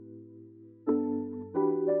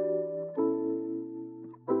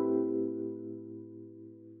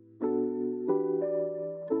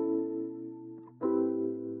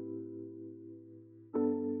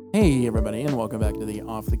Hey, everybody, and welcome back to the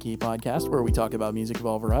Off the Key podcast, where we talk about music of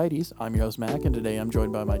all varieties. I'm your host, Mac, and today I'm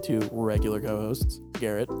joined by my two regular co-hosts,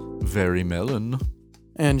 Garrett Very melon.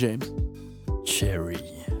 and James. Cherry.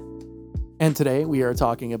 And today we are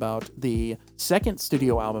talking about the second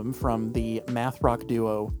studio album from the math rock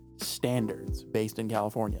duo Standards, based in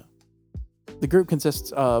California. The group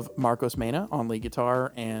consists of Marcos Mena on lead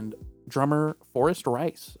guitar and drummer Forrest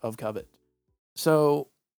Rice of Covet. So,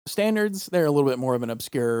 Standards, they're a little bit more of an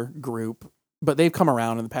obscure group, but they've come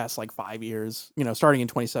around in the past 5 years, starting in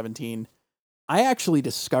 2017. I actually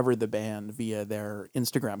discovered the band via their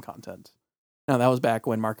Instagram content. Now, that was back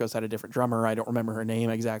when Marcos had a different drummer. I don't remember her name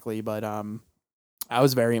exactly, but I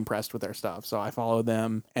was very impressed with their stuff. So I followed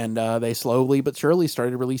them, and they slowly but surely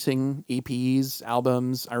started releasing EPs,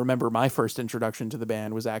 albums. I remember my first introduction to the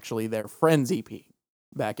band was actually their Friends EP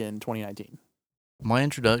back in 2019. My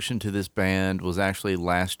introduction to this band was actually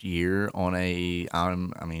last year on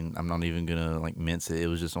I'm not even gonna mince it. It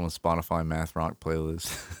was just on a Spotify math rock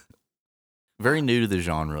playlist. Very new to the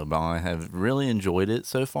genre, but I have really enjoyed it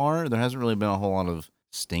so far. There hasn't really been a whole lot of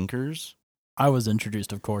stinkers. I was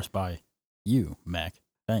introduced, of course, by you, Mac.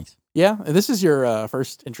 Thanks. Yeah, this is your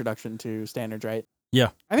first introduction to Standards, right? Yeah.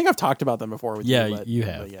 I think I've talked about them before with you. Yeah, you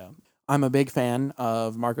have. But yeah. I'm a big fan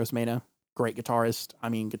of Marcos Mena. Great guitarist.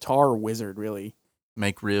 Guitar wizard, really.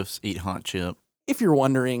 Make riffs, eat hot chip. If you're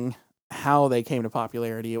wondering how they came to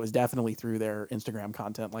popularity, it was definitely through their Instagram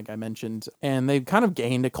content, like I mentioned. And they've kind of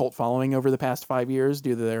gained a cult following over the past 5 years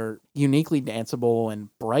due to their uniquely danceable and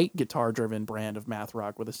bright guitar-driven brand of math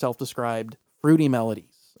rock with a self-described fruity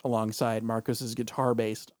melodies alongside Marcos's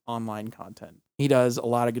guitar-based online content. He does a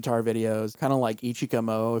lot of guitar videos, kind of like Ichika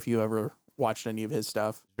Mo, if you ever watched any of his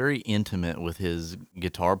stuff. Very intimate with his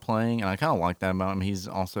guitar playing, and I kind of like that about him. He's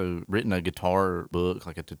also written a guitar book,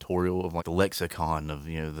 like a tutorial of the lexicon of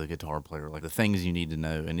the guitar player, the things you need to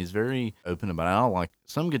know, and he's very open about it. I don't like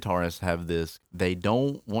some guitarists have this, they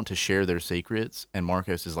don't want to share their secrets, and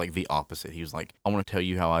Marcos is the opposite. He was like, I want to tell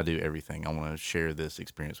you how I do everything. I want to share this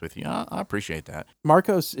experience with you. I appreciate that.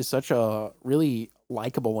 Marcos is such a really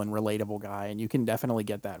likable and relatable guy, and you can definitely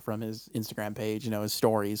get that from his Instagram page. His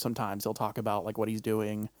stories, sometimes he'll talk about what he's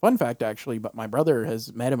doing. Fun fact, actually, but my brother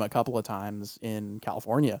has met him a couple of times in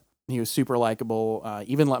California. He was super likable.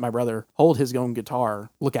 Even let my brother hold his own guitar,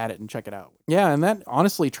 look at it, and check it out. Yeah, and that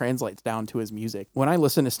honestly translates down to his music. When I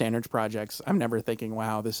listen to Standards projects, I'm never thinking,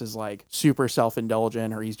 wow, this is super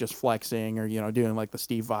self-indulgent, or he's just flexing, or doing the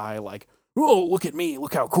Steve Vai, whoa, look at me,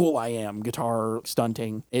 look how cool I am, guitar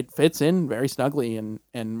stunting. It fits in very snugly,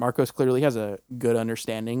 and Marcos clearly has a good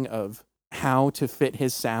understanding of how to fit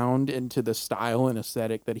his sound into the style and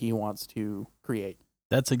aesthetic that he wants to create.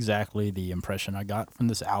 That's exactly the impression I got from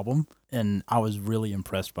this album, and I was really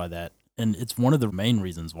impressed by that. And it's one of the main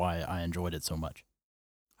reasons why I enjoyed it so much.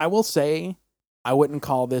 I will say, I wouldn't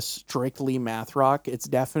call this strictly math rock. It's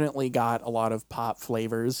definitely got a lot of pop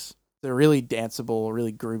flavors. They're really danceable,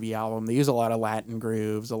 really groovy album. They use a lot of Latin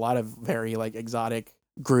grooves, a lot of very exotic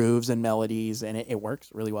grooves and melodies, and it works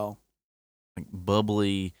really well.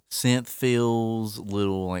 Bubbly synth feels,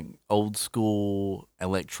 little old school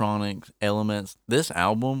electronic elements. This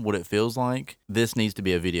album, what it feels like, this needs to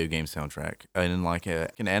be a video game soundtrack. And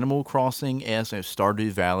an Animal Crossing-esque, Stardew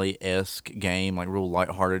Valley-esque game, real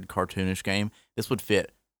lighthearted, cartoonish game, this would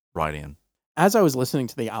fit right in. As I was listening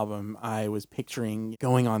to the album, I was picturing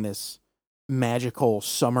going on this magical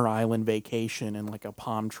summer island vacation in a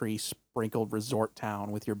palm tree sprinkled resort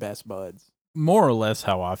town with your best buds. More or less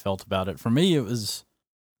how I felt about it. For me, it was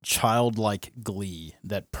childlike glee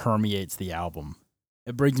that permeates the album.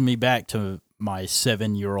 It brings me back to my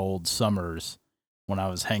 7-year-old summers when I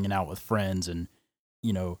was hanging out with friends and,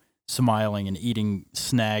 smiling and eating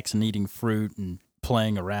snacks and eating fruit and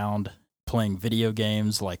playing around, playing video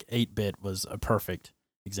games. 8-Bit was a perfect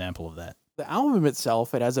example of that. The album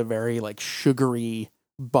itself, it has a very sugary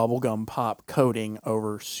bubblegum pop coating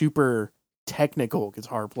over super technical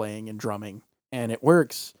guitar playing and drumming, and it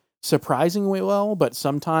works surprisingly well. But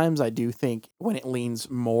sometimes I do think when it leans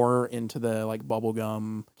more into the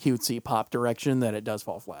bubblegum cutesy pop direction, that it does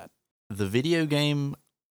fall flat. The video game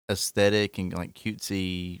aesthetic and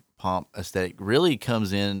cutesy pop aesthetic really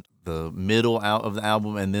comes in the middle out of the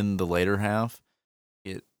album, and then the later half,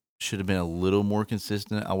 it should have been a little more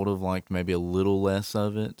consistent. I would have liked maybe a little less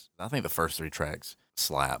of it. I think the first 3 tracks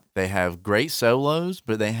slap. They have great solos,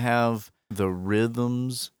 but they have the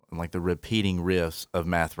rhythms and the repeating riffs of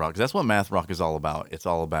math rock. 'Cause that's what math rock is all about. It's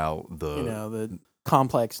all about the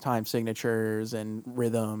complex time signatures and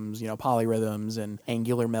rhythms, polyrhythms and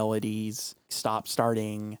angular melodies, stop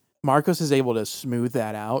starting. Marcos is able to smooth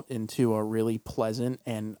that out into a really pleasant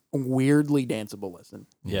and weirdly danceable listen.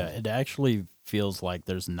 Yeah, it actually feels like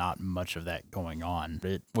there's not much of that going on.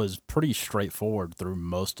 It was pretty straightforward through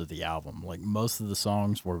most of the album. Like, most of the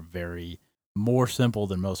songs were very more simple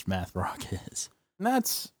than most math rock is. And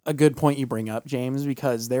that's a good point you bring up, James,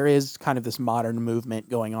 because there is kind of this modern movement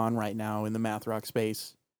going on right now in the math rock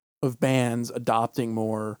space of bands adopting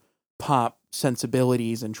more pop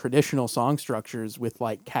sensibilities and traditional song structures with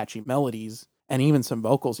like catchy melodies and even some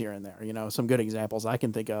vocals here and there. You know, some good examples I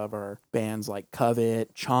can think of are bands like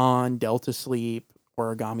Covet, Chon, Delta Sleep,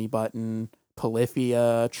 Origami Button,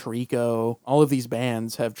 Polyphia, Trico. All of these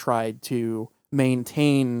bands have tried to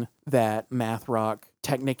maintain that math rock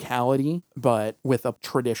technicality, but with a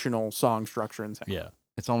traditional song structure and sound. Yeah.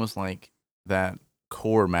 It's almost like that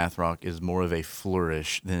core math rock is more of a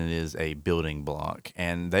flourish than it is a building block.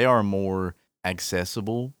 And they are more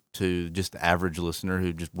accessible to just the average listener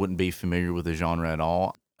who just wouldn't be familiar with the genre at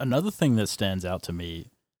all. Another thing that stands out to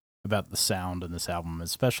me about the sound in this album,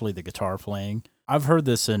 especially the guitar playing, I've heard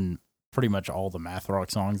this in pretty much all the math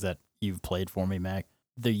rock songs that you've played for me, Mac.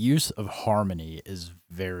 The use of harmony is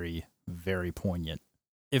very, very poignant.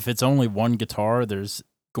 If it's only one guitar, there's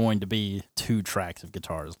going to be 2 tracks of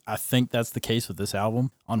guitars. I think that's the case with this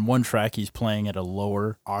album. On one track, he's playing at a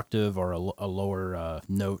lower octave or a lower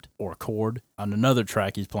note or chord. On another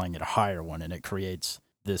track, he's playing at a higher one, and it creates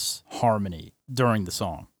this harmony during the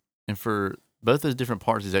song. And for both those different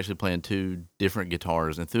parts, he's actually playing 2 different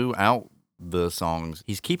guitars. And throughout the songs,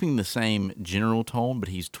 he's keeping the same general tone, but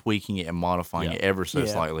he's tweaking it and modifying it ever so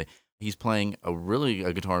slightly. He's playing a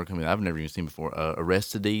guitar company I've never even seen before,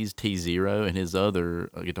 Aristides T0, and his other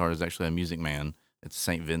guitar is actually a Music Man. It's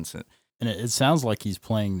St. Vincent. And it sounds like he's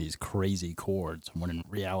playing these crazy chords, when in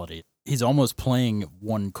reality, he's almost playing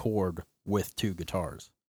one chord with 2 guitars.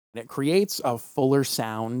 And it creates a fuller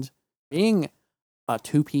sound. Being a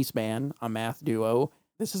 2-piece band, a math duo,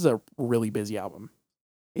 this is a really busy album.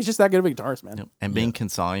 He's just that good of a guitarist, man. Yep. And being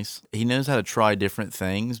concise. He knows how to try different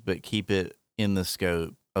things, but keep it in the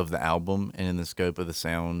scope of the album and in the scope of the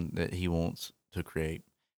sound that he wants to create.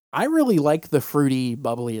 I really like the fruity,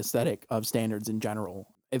 bubbly aesthetic of Standards in general.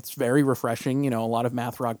 It's very refreshing. You know, a lot of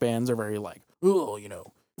math rock bands are very like, oh, you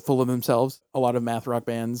know, full of themselves. A lot of math rock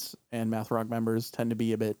bands and math rock members tend to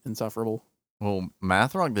be a bit insufferable. Well,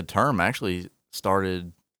 math rock, the term actually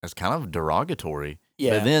started as kind of derogatory.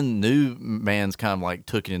 Yeah. But then new bands kind of like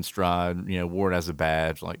took it in stride, you know, wore it as a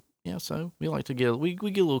badge. Like, yeah, so we like to we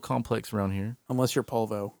get a little complex around here. Unless you're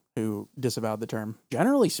Polvo, who disavowed the term.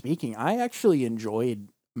 Generally speaking, I actually enjoyed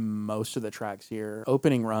most of the tracks here.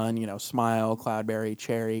 Opening Run, you know, Smile, Cloudberry,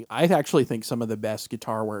 Cherry. I actually think some of the best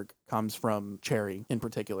guitar work comes from Cherry in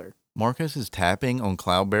particular. Marcos's tapping on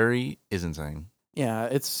Cloudberry is insane. Yeah,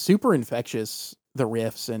 it's super infectious, the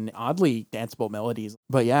riffs and oddly danceable melodies.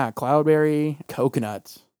 But yeah, Cloudberry,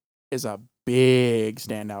 Coconut is a big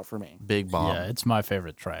standout for me. Big bomb. Yeah, it's my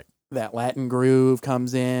favorite track. That Latin groove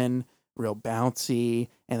comes in, real bouncy,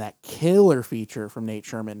 and that killer feature from Nate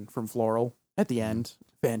Sherman from Floral at the end.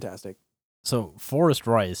 Fantastic. So Forrest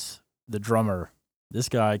Rice, the drummer, this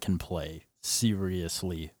guy can play,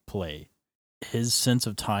 seriously play. His sense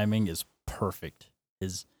of timing is perfect.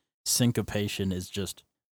 His syncopation is just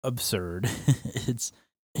absurd.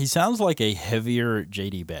 He sounds like a heavier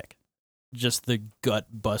J.D. Beck. Just the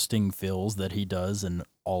gut-busting fills that he does in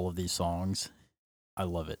all of these songs. I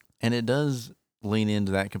love it. And it does lean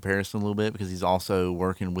into that comparison a little bit because he's also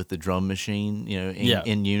working with the drum machine, you know,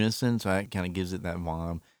 in unison. So that kind of gives it that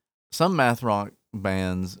vibe. Some math rock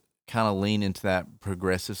bands kind of lean into that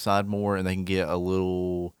progressive side more, and they can get a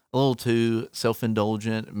little too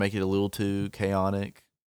self-indulgent, make it a little too chaotic.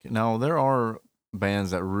 Now, there are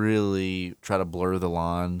bands that really try to blur the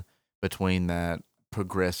line between that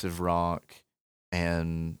progressive rock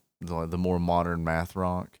and the more modern math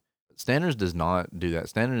rock. Standards does not do that.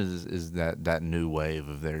 Standards is that new wave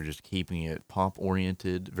of they're just keeping it pop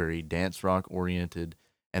oriented, very dance rock oriented,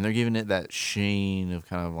 and they're giving it that sheen of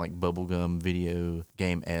kind of like bubblegum video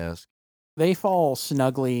game-esque. They fall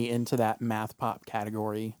snugly into that math pop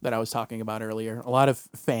category that I was talking about earlier. A lot of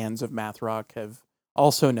fans of math rock have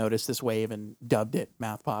also noticed this wave and dubbed it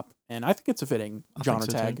math pop, and I think it's a fitting genre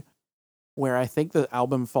tag. Too. Where I think the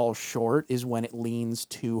album falls short is when it leans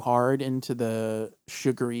too hard into the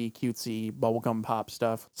sugary, cutesy, bubblegum pop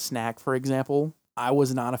stuff. Snack, for example. I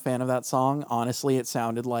was not a fan of that song. Honestly, it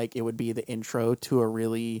sounded like it would be the intro to a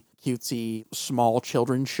really cutesy, small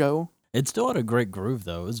children's show. It still had a great groove,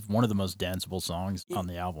 though. It was one of the most danceable songs on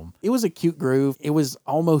the album. It was a cute groove. It was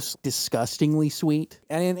almost disgustingly sweet.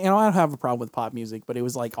 And you know, I don't have a problem with pop music, but it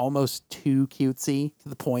was like almost too cutesy to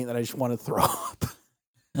the point that I just want to throw up.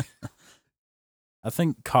 I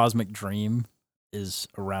think Cosmic Dream is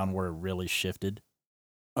around where it really shifted.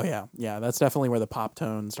 Oh yeah, that's definitely where the pop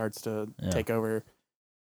tone starts to Yeah. take over.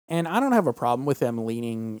 And I don't have a problem with them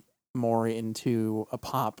leaning more into a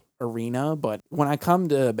pop arena, but when I come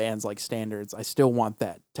to bands like Standards, I still want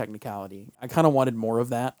that technicality. I kind of wanted more of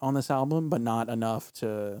that on this album, but not enough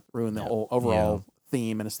to ruin the Yeah. whole overall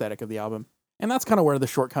theme and aesthetic of the album. And that's kind of where the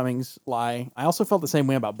shortcomings lie. I also felt the same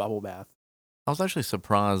way about Bubble Bath. I was actually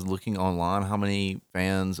surprised looking online how many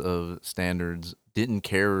fans of Standards didn't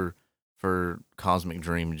care for Cosmic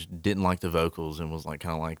Dream, just didn't like the vocals, and was like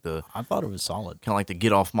kind of like the I thought it was solid.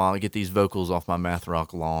 get these vocals off my math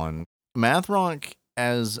rock lawn. Math rock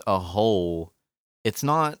as a whole, it's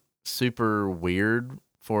not super weird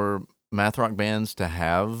for math rock bands to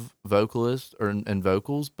have vocalists and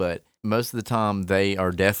vocals, but most of the time they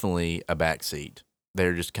are definitely a backseat.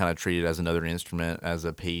 They're just kind of treated as another instrument, as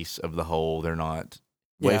a piece of the whole. They're not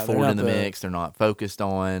way Yeah, they're forward not in the the- mix. They're not focused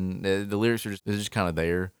on the lyrics. They're just kind of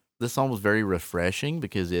there. This song was very refreshing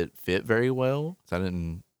because it fit very well. So I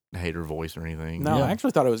didn't hate her voice or anything. No, Yeah. I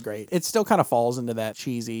actually thought it was great. It still kind of falls into that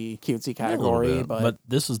cheesy, cutesy Yeah, a little category, bit. but But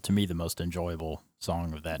this is, to me, the most enjoyable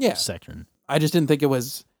song of that Yeah. section. I just didn't think it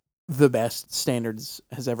was the best Standards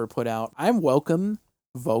has ever put out. I welcome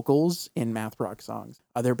vocals in math rock songs.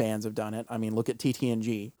 Other bands have done it. I mean, look at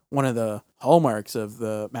TTNG, one of the hallmarks of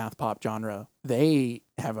the math pop genre. They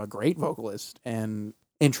have a great vocalist and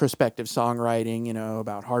introspective songwriting,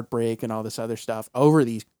 about heartbreak and all this other stuff over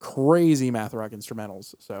these crazy math rock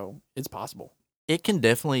instrumentals. So it's possible. It can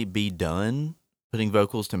definitely be done, putting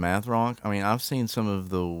vocals to math rock. I mean, I've seen some of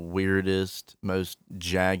the weirdest, most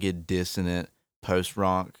jagged, dissonant post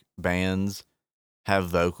rock bands have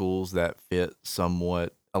vocals that fit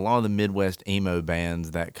somewhat. A lot of the Midwest emo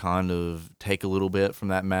bands that kind of take a little bit from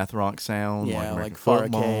that math rock sound, Yeah, American like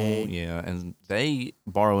Football, Farakay. yeah, and they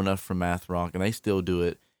borrow enough from math rock, and they still do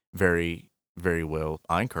it very, very well.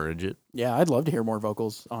 I encourage it. Yeah, I'd love to hear more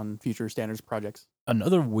vocals on future Standards projects.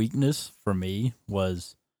 Another weakness for me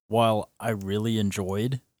was, while I really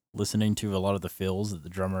enjoyed listening to a lot of the fills that the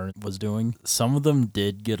drummer was doing, some of them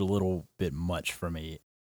did get a little bit much for me.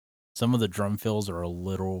 Some of the drum fills are a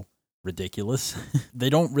little ridiculous. They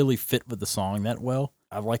don't really fit with the song that well.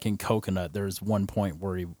 I like in Coconut, there's one point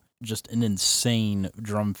where he just an insane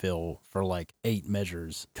drum fill for like 8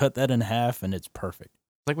 measures. Cut that in half and it's perfect.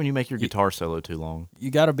 It's like when you make your guitar solo too long. You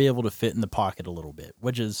got to be able to fit in the pocket a little bit,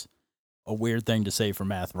 which is a weird thing to say for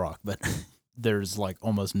math rock, but there's like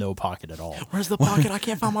almost no pocket at all. Where's the pocket? I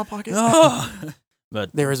can't find my pocket. But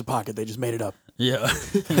There is a pocket. They just made it up. yeah.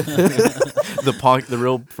 The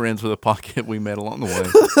real friends with a pocket we met along the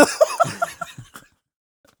way.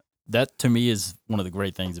 That to me is one of the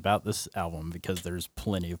great things about this album, because there's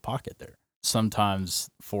plenty of pocket there. Sometimes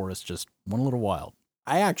Forrest just went a little wild.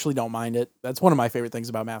 I actually don't mind it. That's one of my favorite things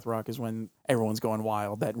about math rock is when everyone's going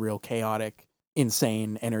wild, that real chaotic,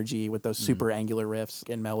 insane energy with those super angular riffs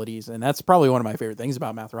and melodies. And that's probably one of my favorite things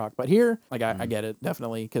about math rock. But here, like, I get it,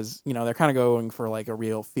 definitely, because, they're kind of going for like a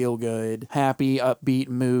real feel good, happy, upbeat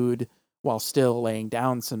mood while still laying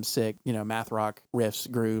down some sick, math rock riffs,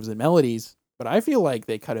 grooves, and melodies. But I feel like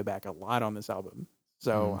they cut it back a lot on this album.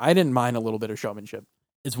 So I didn't mind a little bit of showmanship.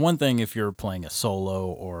 It's one thing if you're playing a solo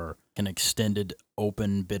or an extended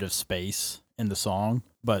open bit of space in the song,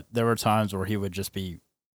 but there were times where he would just be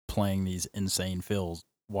playing these insane fills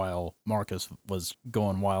while Marcus was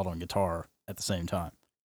going wild on guitar at the same time.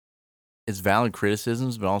 It's valid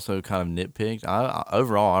criticisms, but also kind of nitpicked.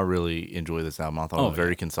 Overall, I really enjoy this album. I thought it was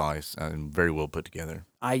very concise and very well put together.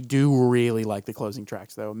 I do really like the closing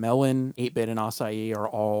tracks, though. Melon, 8-Bit, and Acai are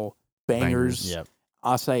all bangers. Yep.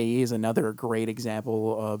 Acai is another great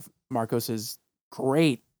example of Marcos's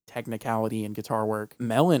great technicality and guitar work.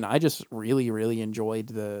 Melon, I just really, really enjoyed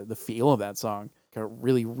the feel of that song.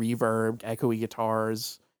 Really reverbed, echoey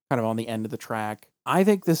guitars kind of on the end of the track. I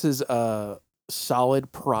think this is a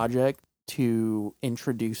solid project to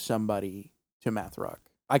introduce somebody to math rock.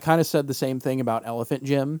 I kind of said the same thing about Elephant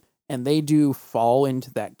Gym, and they do fall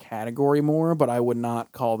into that category more, but I would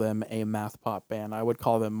not call them a math pop band. I would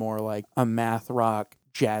call them more like a math rock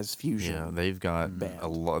jazz fusion. Yeah, they've got band. a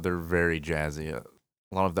lot. They're very jazzy. A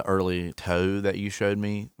lot of the early Toe that you showed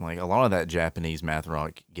me, like a lot of that Japanese math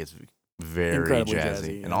rock gets very Incredibly jazzy.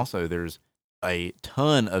 jazzy, And yeah. also there's a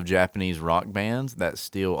ton of Japanese rock bands that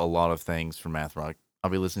steal a lot of things from math rock. I'll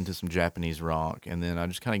be listening to some Japanese rock, and then I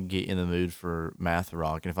just kind of get in the mood for math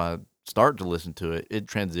rock. And if I start to listen to it, it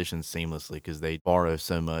transitions seamlessly because they borrow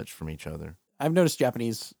so much from each other. I've noticed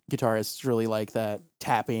Japanese guitarists really like that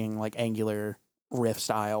tapping, like angular riff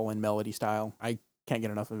style and melody style. I can't get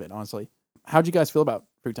enough of it, honestly. How'd you guys feel about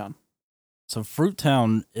Futon? So Fruit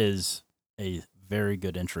Town is a very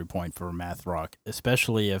good entry point for math rock,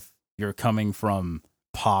 especially if you're coming from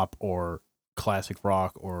pop or classic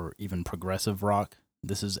rock or even progressive rock.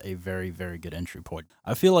 This is a very, very good entry point.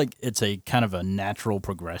 I feel like it's a kind of a natural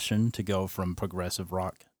progression to go from progressive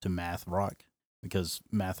rock to math rock, because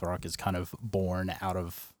math rock is kind of born out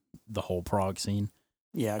of the whole prog scene.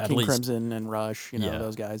 Yeah, At King least- Crimson and Rush, Yeah.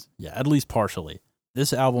 those guys. Yeah, at least partially.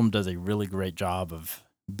 This album does a really great job of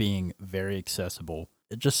being very accessible.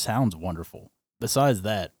 It just sounds wonderful. Besides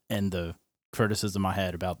that, and the criticism I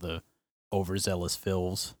had about the overzealous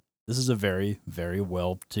fills, this is a very, very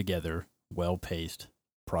well together, well paced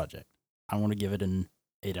project. I want to give it an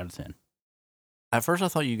 8 out of 10. At first, I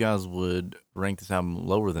thought you guys would rank this album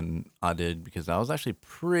lower than I did because I was actually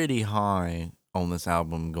pretty high on this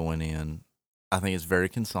album going in. I think it's very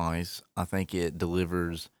concise. I think it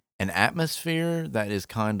delivers an atmosphere that is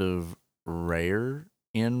kind of rare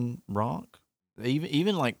in rock.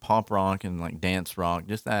 Even like pop rock and like dance rock,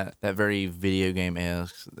 just that very video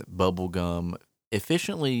game-esque, bubblegum,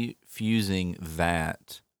 efficiently fusing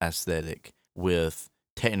that aesthetic with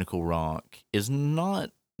technical rock is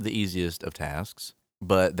not the easiest of tasks,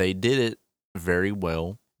 but they did it very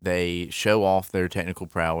well. They show off their technical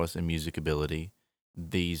prowess and music ability.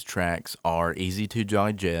 These tracks are easy to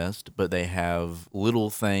digest, but they have little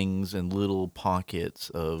things and little pockets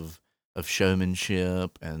of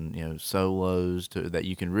showmanship and solos that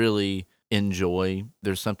you can really enjoy.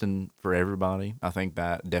 There's something for everybody. I think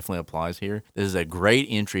that definitely applies here. This is a great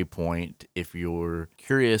entry point if you're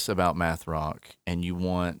curious about math rock and you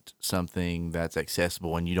want something that's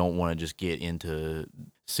accessible and you don't want to just get into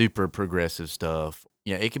super progressive stuff.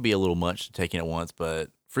 Yeah, it could be a little much to take in at once,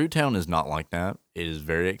 but Fruit Town is not like that. It is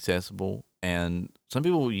very accessible, and some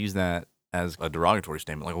people will use that as a derogatory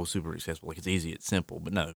statement, like, oh, super accessible, like it's easy, it's simple,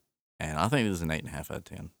 but no. And I think this is an 8.5 out of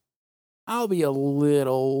 10. I'll be a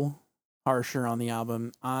little harsher on the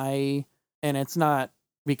album. And it's not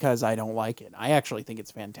because I don't like it. I actually think it's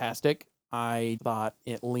fantastic. I thought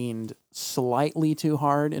it leaned slightly too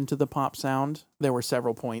hard into the pop sound. There were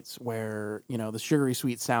several points where, the sugary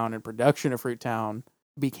sweet sound and production of Fruit Town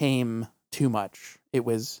became too much. It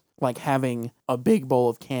was like having a big bowl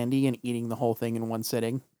of candy and eating the whole thing in one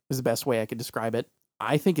sitting is the best way I could describe it.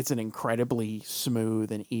 I think it's an incredibly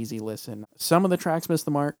smooth and easy listen. Some of the tracks miss the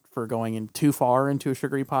mark for going in too far into a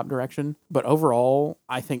sugary pop direction, but overall,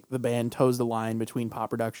 I think the band toes the line between pop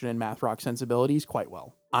production and math rock sensibilities quite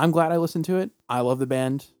well. I'm glad I listened to it. I love the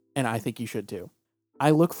band, and I think you should too. I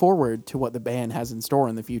look forward to what the band has in store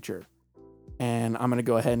in the future, and I'm going to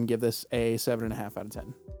go ahead and give this a 7.5 out of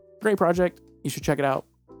 10. Great project. You should check it out,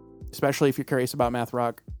 especially if you're curious about math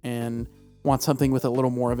rock and want something with a little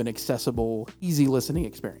more of an accessible, easy listening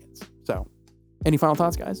experience. So, any final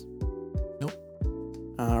thoughts, guys? Nope.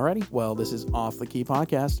 Alrighty. Well, this is Off the Key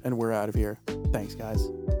Podcast, and we're out of here. Thanks, guys.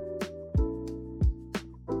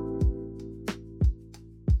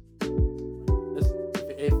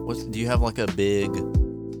 Do you have like a big,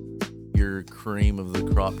 your cream of the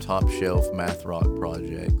crop top shelf math rock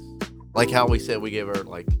projects? Like how we said we give her,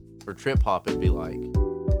 like, for trip hop, it'd be like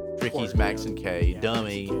Tricky's Max and K,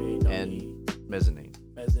 Dummy, and Mezzanine.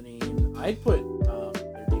 I'd put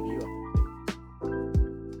their debut up there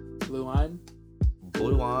too. Blue Line.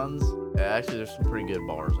 Blue Lines. Yeah, actually, there's some pretty good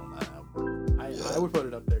bars on that album. I would put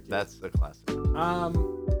it up there too. That's a classic.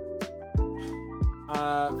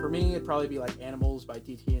 For me, it'd probably be like Animals by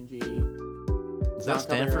TTNG. Does that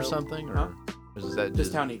stand for something, or Huh? is that This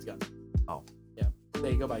just Town Needs Guns. Oh. Yeah.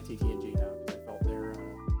 They go by TTNG now because I felt their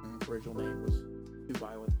original name was too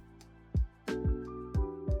violent.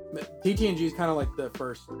 But TTNG is kind of like the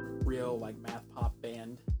first real like math pop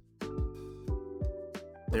band.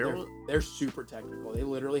 They're super technical. They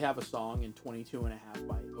literally have a song in 22 and a half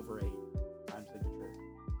by over 8 time signature.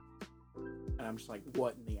 And I'm just like,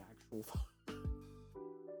 what in the actual fuck?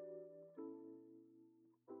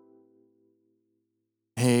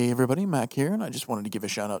 Hey everybody, Mac here, and I just wanted to give a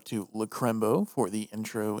shout out to Lacrembo for the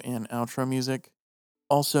intro and outro music.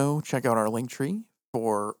 Also, check out our link tree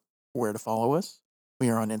for where to follow us. We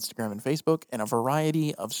are on Instagram and Facebook and a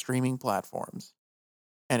variety of streaming platforms.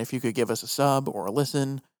 And if you could give us a sub or a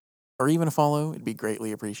listen or even a follow, it'd be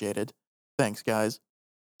greatly appreciated. Thanks, guys.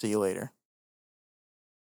 See you later.